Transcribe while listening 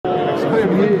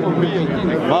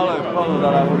Malo je palo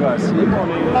da nam ugasi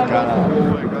kanal.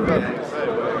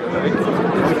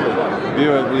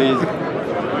 Bio je blizu.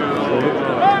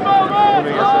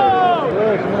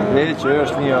 Jelića još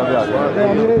nije objavljeno.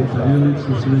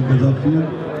 Jelića sve Gadafija,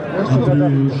 a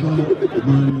prije je ušao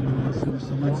Marija Marasović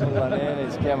sa Macanom. Planene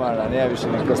iz Kemana, nije više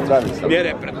neko stravica.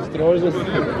 Mjere predostrožnost.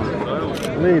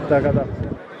 Lita Gadafi.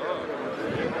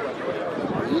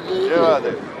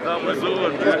 Jevade,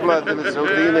 isplatili se od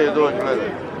Dine i dođi gledaj.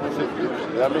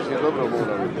 Ja mislim dobro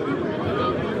mora biti.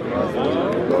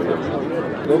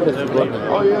 Dobro su godine.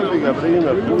 O jebi ga,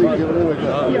 primjer, uvijek je vreme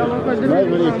kada.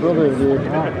 Najbolji problem je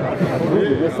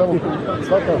ne samo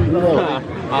svaka finala.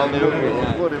 Ali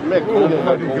govorim, neko uvijek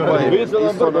kompanije.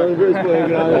 Isto da je bio izgleda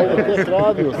igranja. To je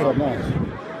radio sad, znaš.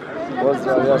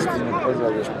 Pozdrav Justinu,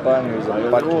 pozdrav za Španiju i za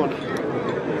Macan.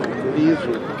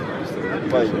 Blizu.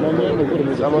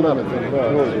 Samo namet.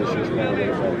 Možeš još malo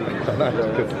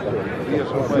držati. Nije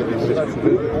smo pajdi.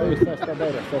 Ovi šta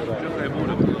bere, sad da.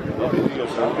 Vidio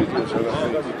sam na Facebooku.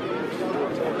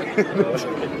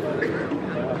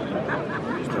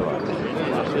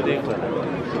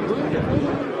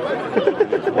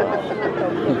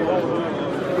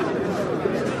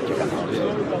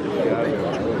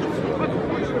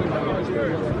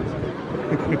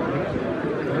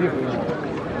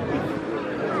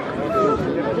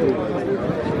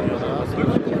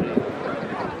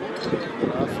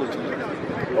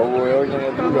 Ovo je ovdje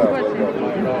druga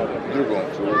borba, drugom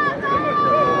čuvu.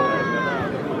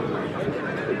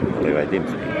 Ovaj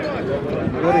Dicmo.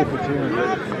 Gori počinu.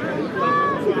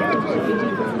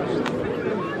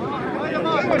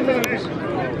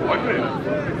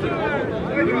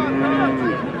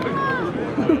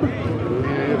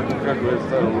 Kako je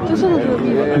staro? To sam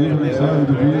odrobio. Kuzma sada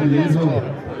dobijeni izvod.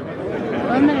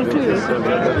 A mene čuju.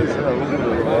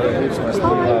 Dicmo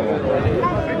snimamo.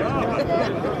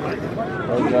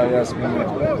 Pozdrav Jasmine.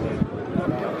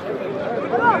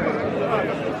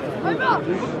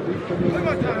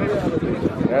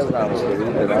 Ne znamo što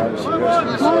vidite, danas još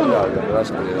nisu objavljeni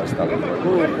raspored ostali.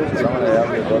 Samo ne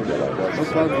javljaju dobjela.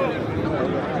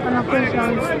 A na kojoj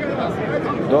stranici?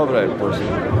 Dobro je poziv.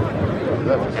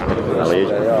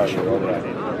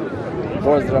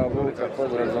 Pozdrav Vuka,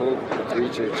 pozdrav za Luku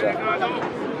Petričevića.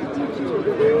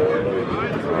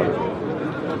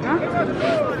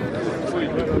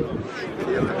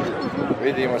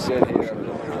 Vidimo se jedni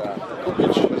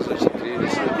Kupić za 40.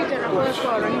 Pite na kojoj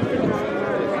skoro,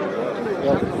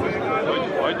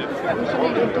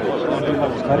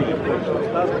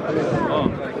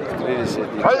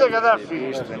 Hajde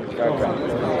Gadafi!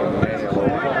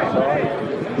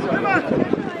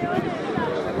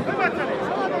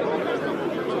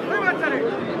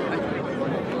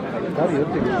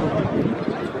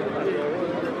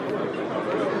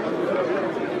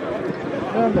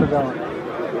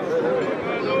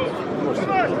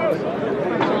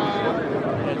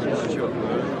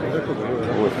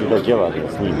 Ovo si da djeva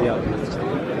da snima.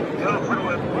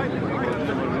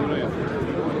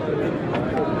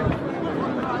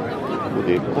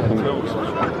 Bude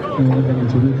Evo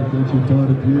će biti koji će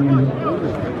pare prijeli.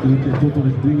 Velike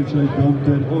Topović, Dilića i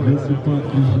Kamper, Vesepa,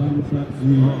 Križanca i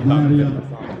Marija.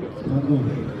 Pardon,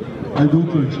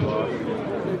 Ajduković.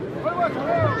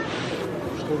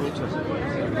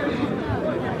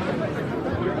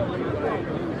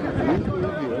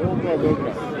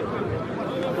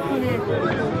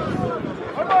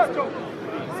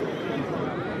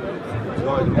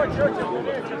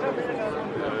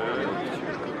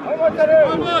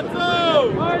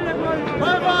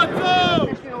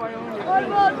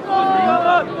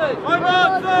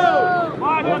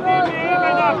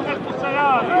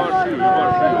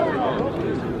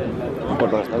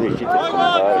 Možda stavi čitati sam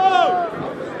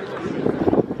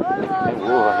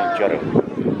čarav.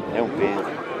 Ne upijem.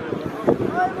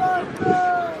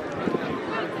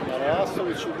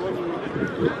 Marasović u godinu.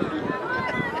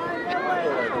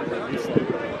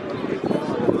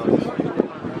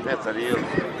 Petar Jelić.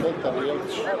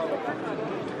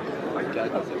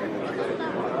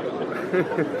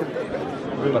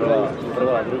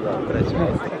 Prva, druga, treća.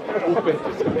 Upet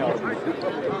sam ja.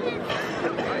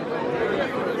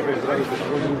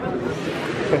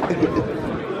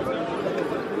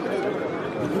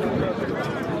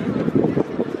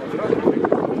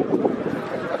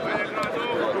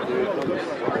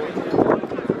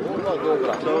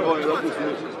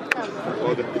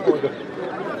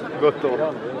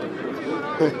 Gotovo.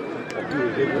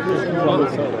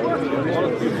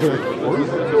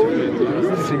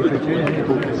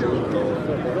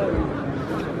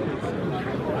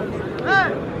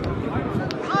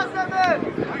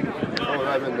 Ovo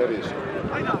najmen da riješi.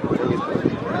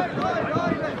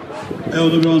 Evo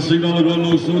dobivam signal od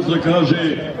glavnog suca,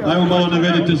 kaže ajmo malo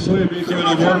navedite svoje bikove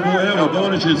na borbu. Evo,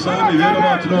 donit će sami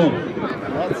vjerovatno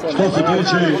što se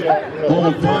tiče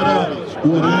ovog para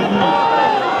u areni.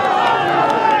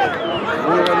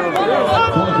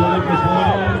 Koliko smo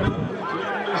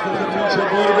što se tiče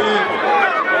borbe.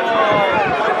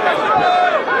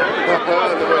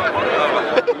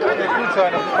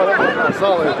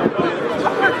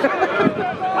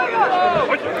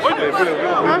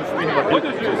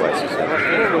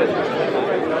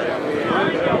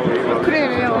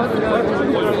 Krene, evo ovdje.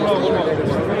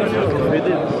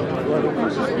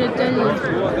 Naši prijatelji.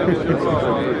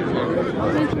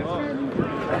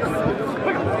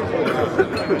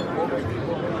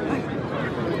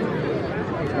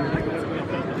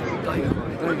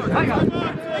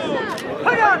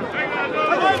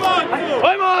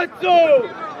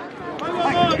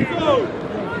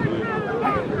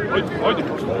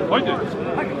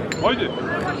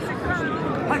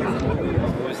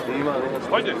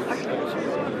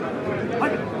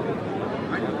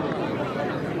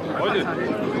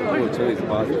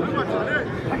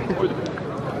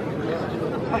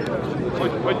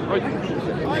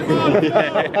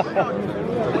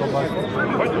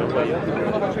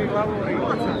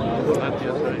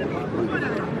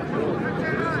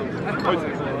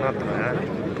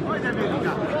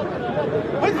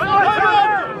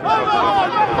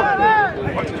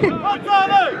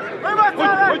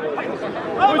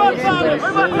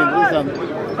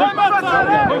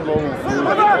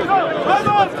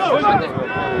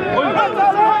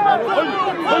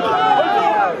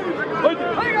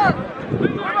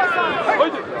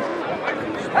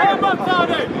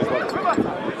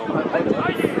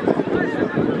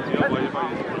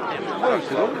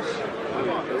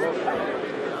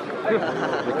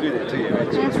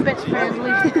 It's a bit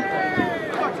friendly.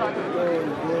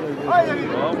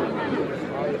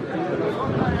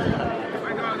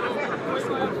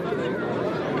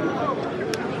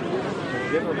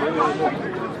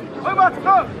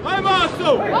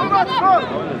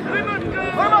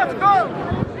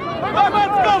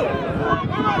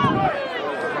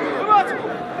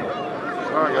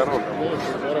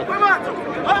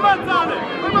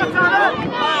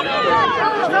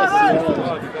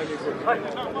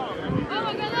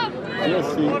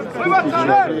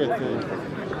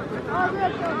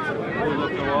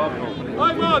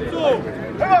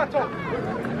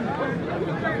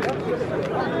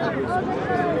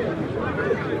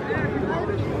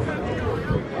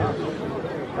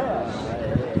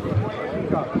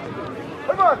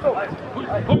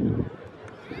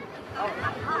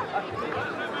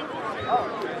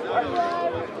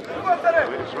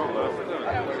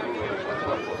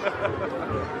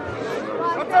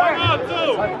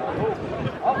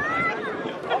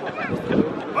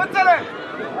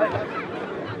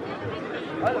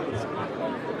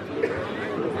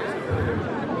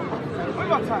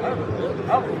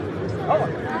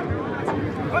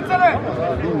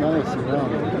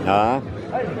 A?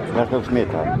 Znaš kako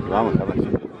smeta? Vamo kako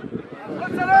smeta.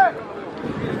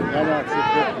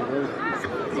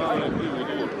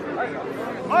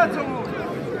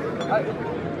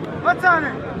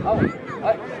 Macane!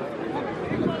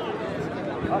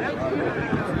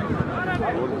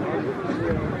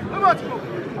 Hrvatsko!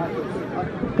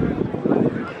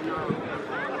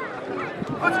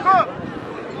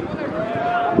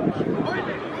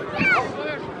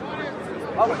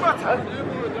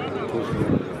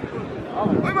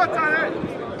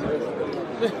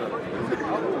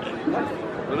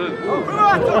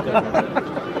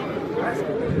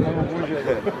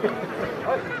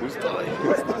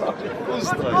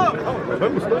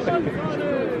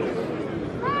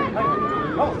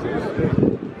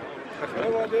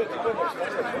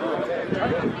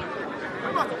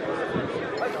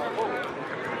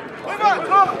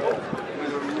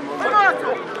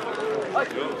 Hrvatsko!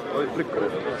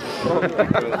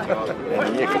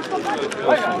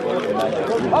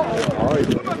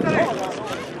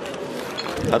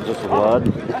 Sad su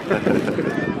vladi.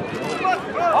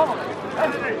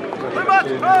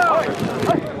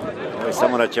 Ovo je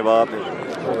samo na ćevapi.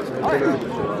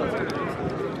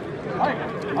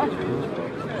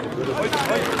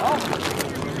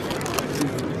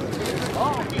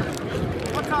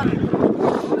 Macane!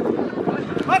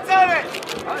 Macane!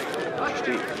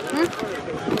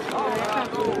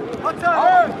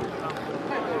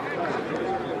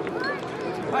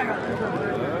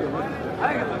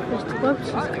 Jeste kopci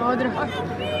iz kadra?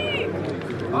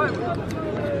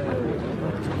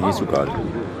 Nisu kadri.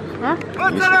 A?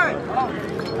 Macane!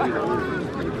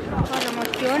 Kadamo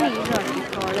ti oni izaći iz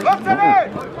kadra. Macane!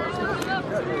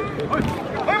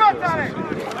 Macane!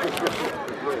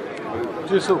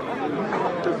 Svi su.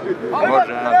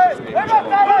 Može nam da snimiš.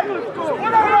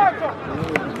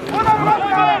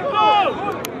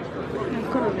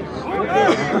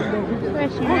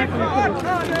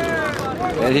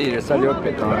 Ide, sad je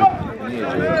opet on. Nije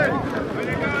Jelića.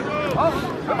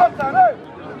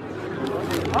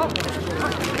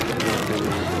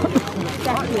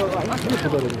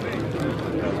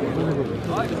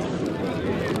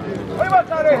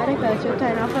 Ja rekla da će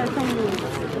taj napad samo ljudi.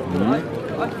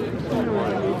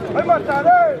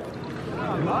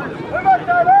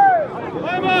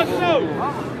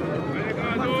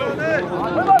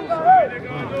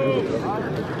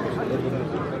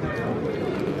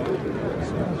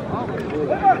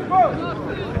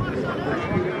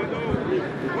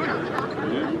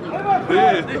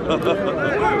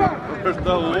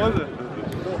 Šta uvode?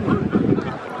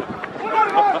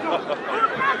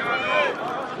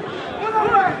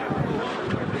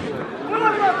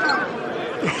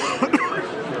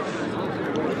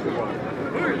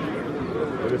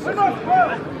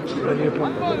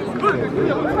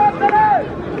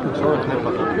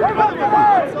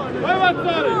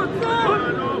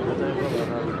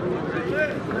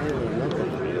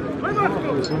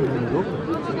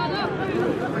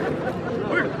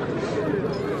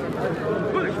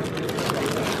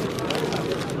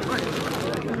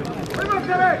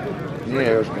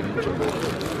 Nije još mi ničeg.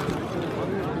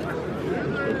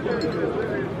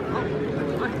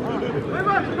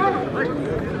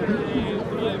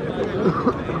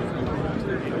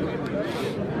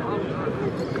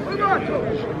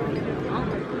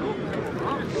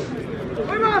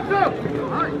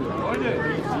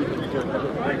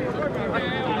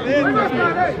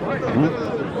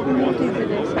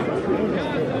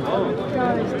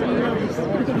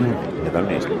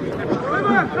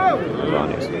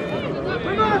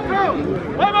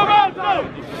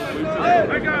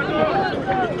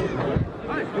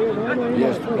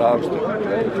 Jest prav što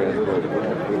je često.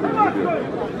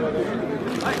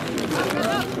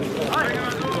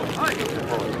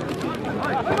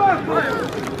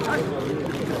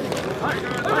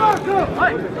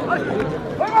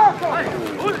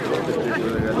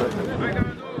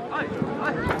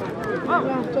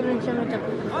 To nećemo tako.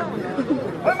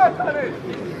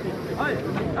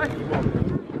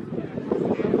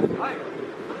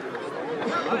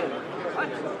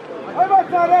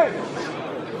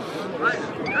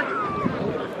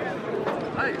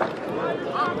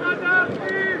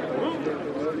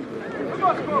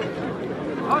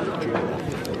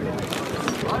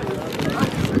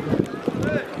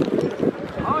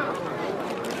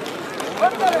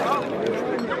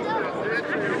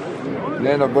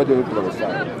 Njeno bude upravo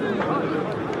sad.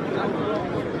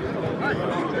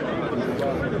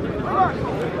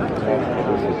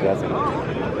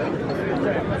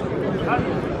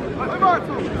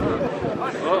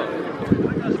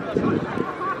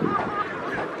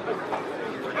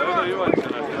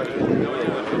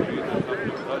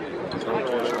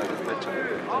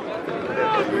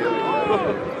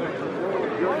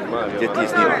 Gdje ti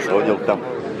snimaš, ovdje ili tamo?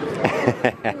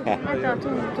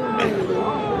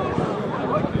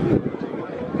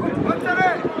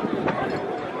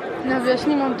 Ne znam, ja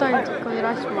snimam tajnicu koji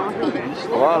rasma.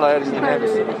 Hvala, jer si ne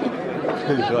mislim.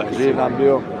 Živ nam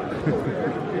bio.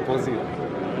 Poziv.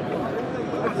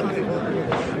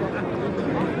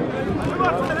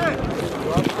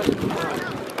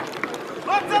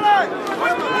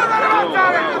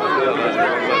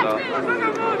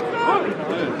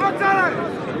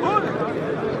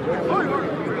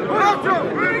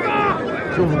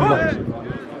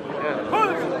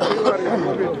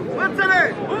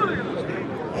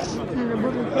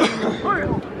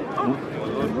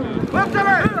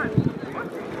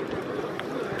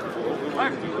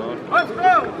 Let's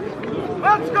go!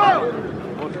 Let's go!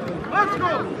 Let's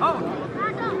go!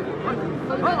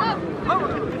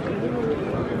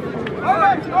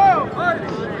 Let's go!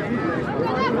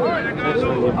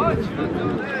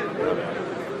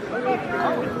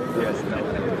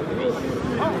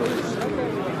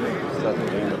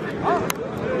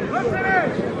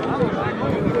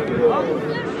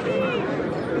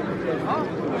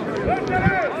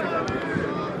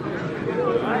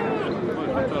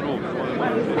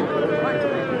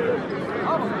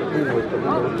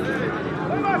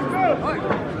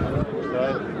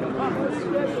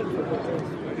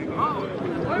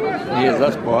 Nije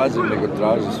zaspao Azim, nego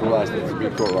traži su vlasnici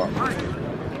bikova.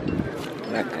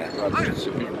 Neka, zato što se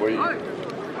bik boji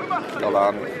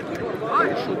galami koji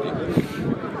šuti.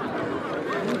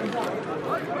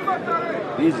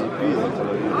 Easy,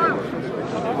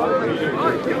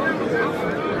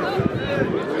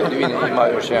 vidi, ima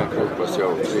još jedan krug poslije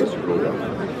ovog 30 kruga.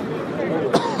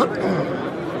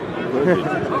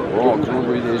 U ovom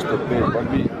krugu ide isto 5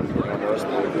 borbi i onda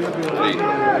ostaje 3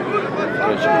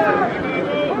 treći krug.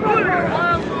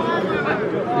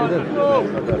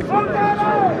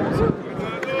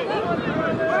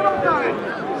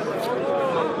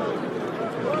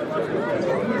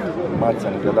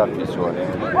 Macan i Gadafi su oni.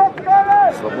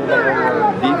 Slobodan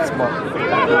ovo, Dicmo,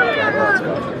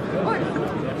 Hrvatska.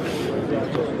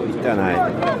 I ta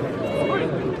najde.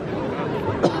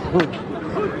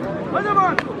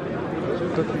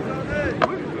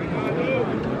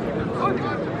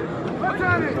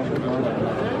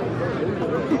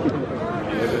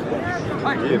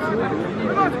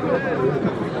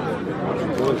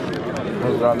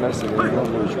 Pozdrav Mercedes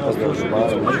Nogović, pozdrav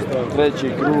Šumarović.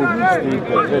 Treći krug,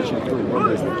 Stipe, treći krug,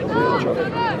 odličnik Jelića.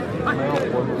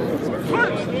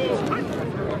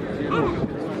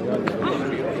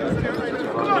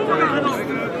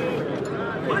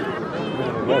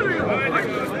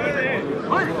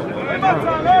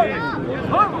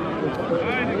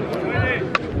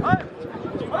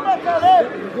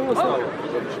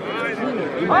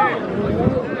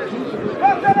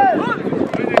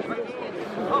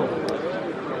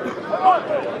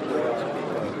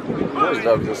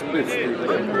 Pozdrav za Split,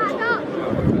 Stipe.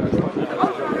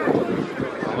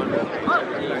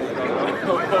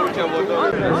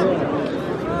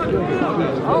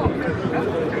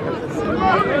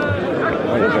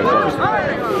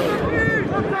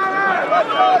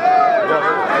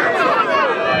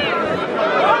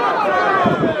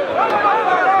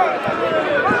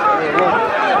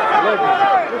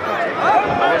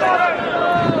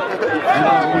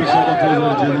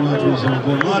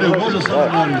 Mario, može samo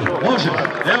Mario? Može.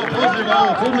 Evo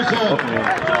pozivamo publiku.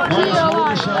 Malo smo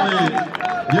udišali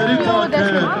jer ipak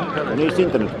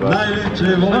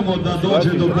najveće volimo da dođe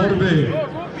do borbe.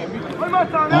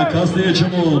 A kasnije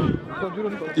ćemo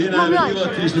i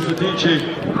najavljivati što se tiče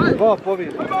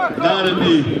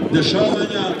narednih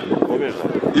dešavanja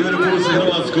i u Republici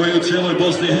Hrvatskoj i u cijeloj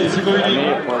Bosni i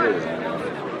Herzegovini.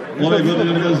 Ove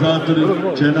godine organizatori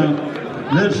će nam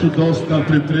nešto dosta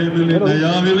pripremili,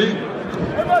 najavili.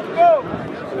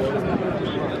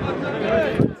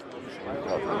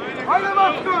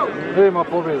 Nema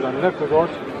povezani, neko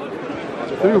doći.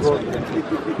 Tri ugodi.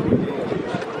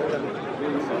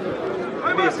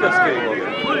 Mi sve skrivo.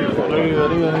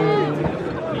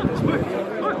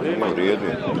 Ima vrijedu.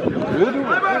 Vrijedu?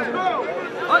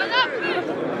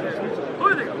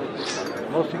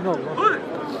 No signal, no.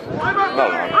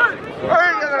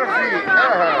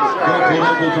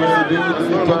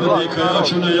 Kako pobednika, ja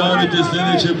ću najaviti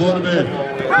sljedeće borbe.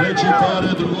 Treći pare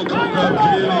drugog kruga,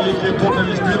 Bijeli Ike,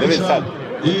 Pokavić Pilića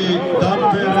i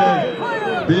Dampere,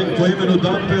 po imenu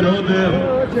Damper ode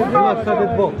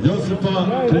Josipa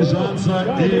Križanca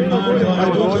i Marka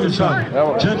Ajdukovića.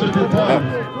 Četvrti par,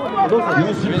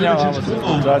 Josip Iličić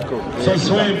Kuman sa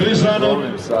svojim Brizanom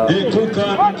i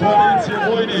Kukan koalicije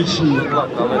Vojnić.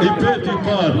 I peti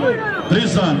par,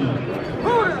 Brizan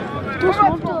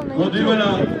od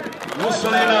imena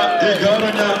Musalina i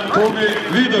Garanja Tomi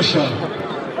Vidoša.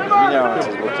 Izvinjavam se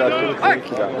zbog kratkog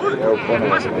prekida. Evo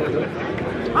ponovno sam.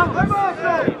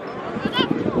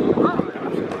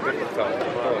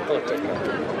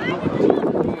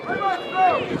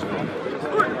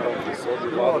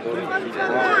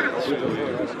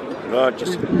 Vraća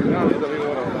se.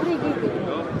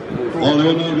 Ali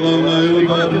ona glavna je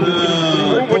udarna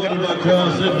borba koja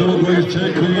se dugo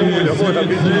iščekuje,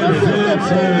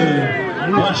 Srce,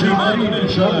 pa će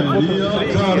Marunića i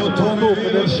Alkar od Tomi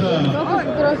Vidoša.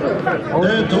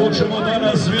 Eto, ćemo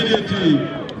danas vidjeti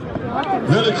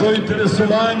veliko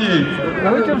interesovanje,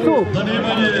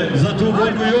 zanimanje za tu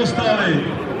borbu i ostale,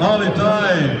 ali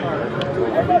taj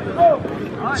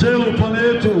celu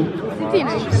planetu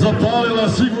zapalila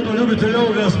sigurno ljubitelj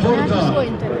ovoga sporta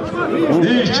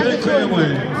i iščekujemo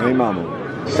je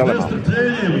s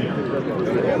nestrpljenjem.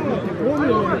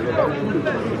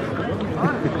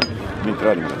 Mi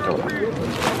radimo to.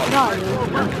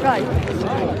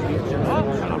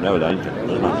 Nam ne voda internet,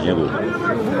 ne znam njegov.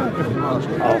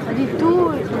 A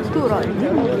tu radite?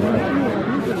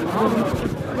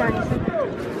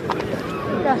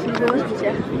 Ja sam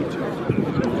gošća.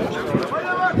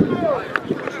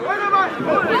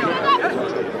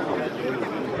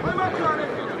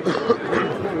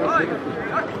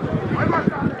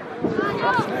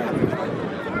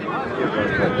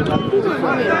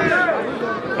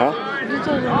 A?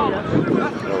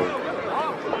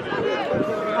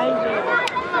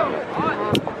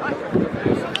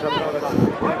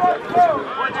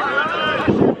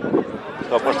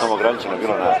 To pošto ograničeno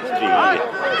bilo na 3 gige.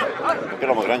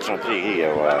 Bilo ograničeno 3 gige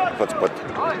hotspot.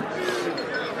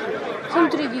 Sam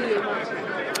 3 gige imate.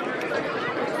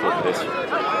 150.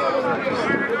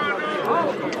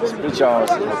 Spričavamo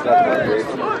se na kratkom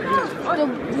djecu.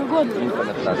 Do godinu.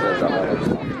 Internet naša je zamara.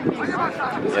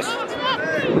 10.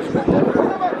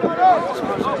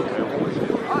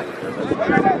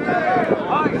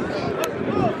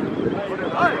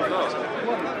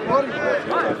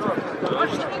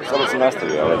 Sada si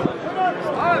nastavio, ali...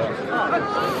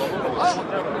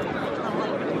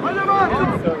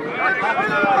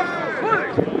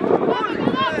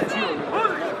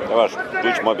 Trebaš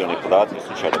prići mobilni podatke,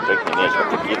 slučajno prekne, neće ga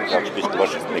prekidati, ali će biti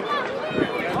loše slike.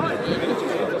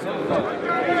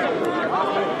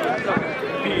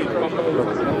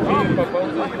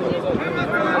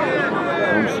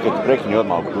 Mislim, kad ti prekni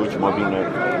odmah uključi mobilne...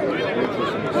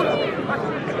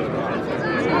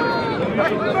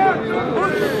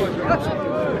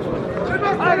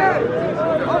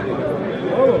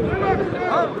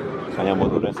 Sad ja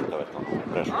mogu resetovat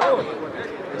mrežu.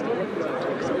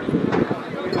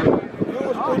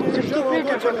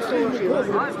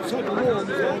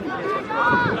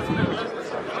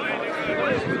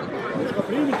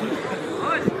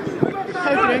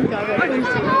 Kaj kreni kaver?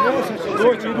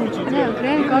 Ne,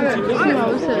 kreni kaver, snima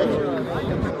u sebe.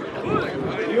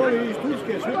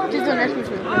 Ti to ne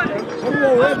smišli.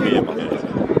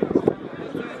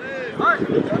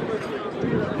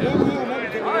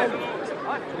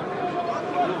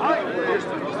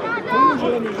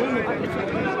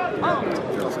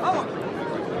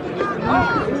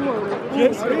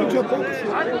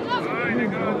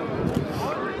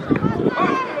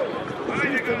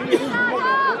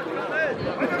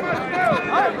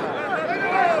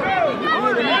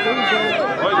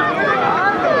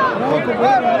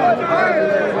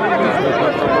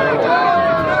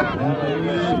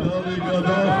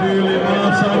 Gadafi ili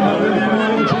Macan,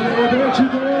 vidimo ćemo doći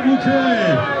do odluke.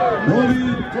 Ovi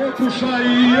pokušaj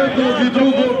i jednog i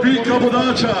drugog pika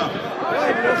bodača.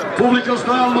 Publika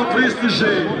stalno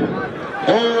pristiže.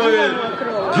 Ovo je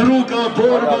druga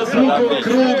borba drugog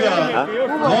kruga.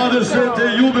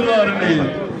 20. jubilarni.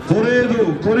 Po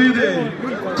redu Koride,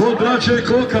 kod braće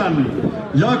Kokan,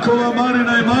 Jakova,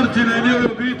 Marina i Martine i njihove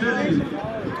obitelji.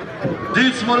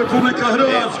 Dicmo, Republika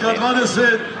Hrvatska,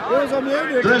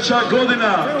 23.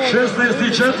 godina,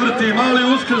 16.4.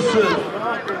 mali uskrs,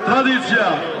 tradicija,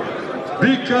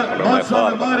 bika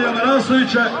Macana Marija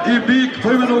Marasovića i bik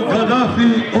po imenu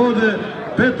Gadafi od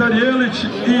Petar Jelić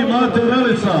i Mate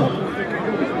Ralica.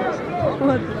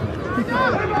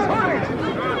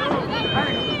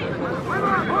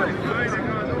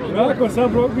 Kako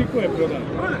sam biko je prodan?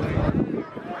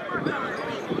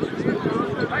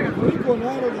 Koliko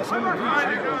naroda samo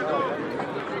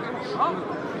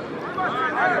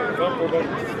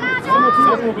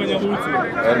samo Banja Luci.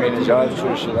 Ermini Đaliću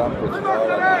još jedan put hvala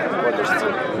na podršci.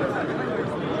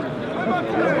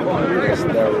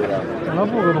 10 eura.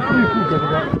 Napogano prvi put kada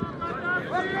ga...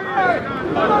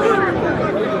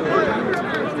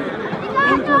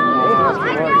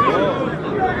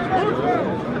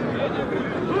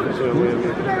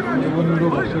 Oni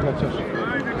roba svega čaša.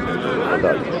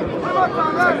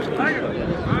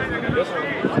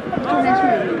 To ne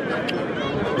smije.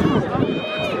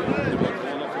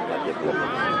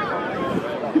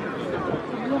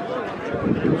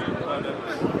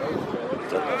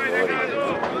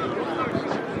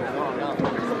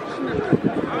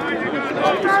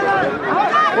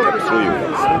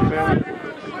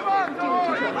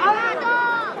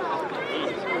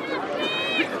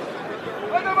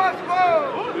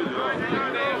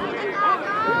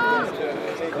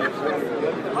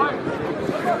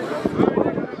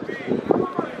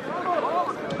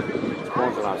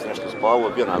 Sponzor nam se nešto spavio,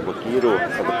 bio na Gotiru,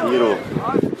 sa Gotiru. 100%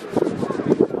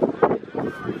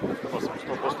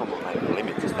 na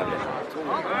limit se stavlja.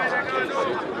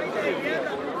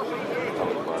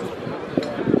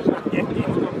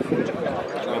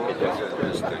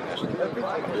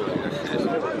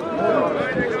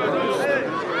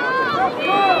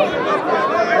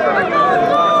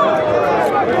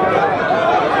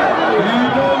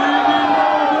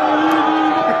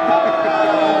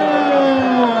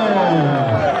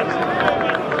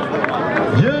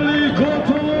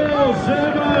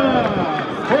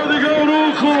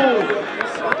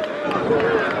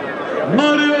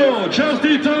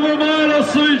 Čestitamo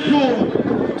Marasoviću,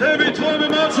 tebi tvojme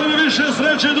Macanu više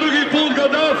sreće drugi put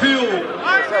Gadafiju.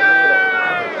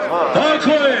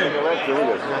 Tako je.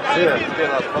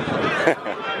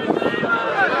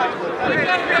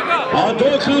 A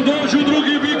dok nam dođu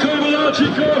drugi bikovi vodači,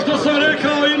 kao što sam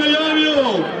rekao i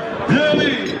najavio,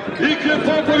 Jeli, Ikre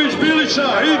Popović Bilića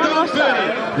i Damper,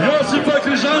 Josipa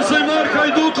Križanca i Marka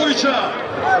Idukovića.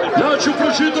 Ja ću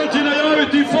pročitati,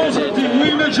 najaviti i pozvati u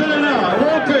ime Đelena,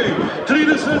 Lope,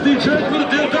 30.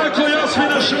 24. je tako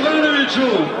Jasmina Ševanoviću.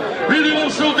 Vidimo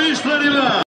se u Bištranima.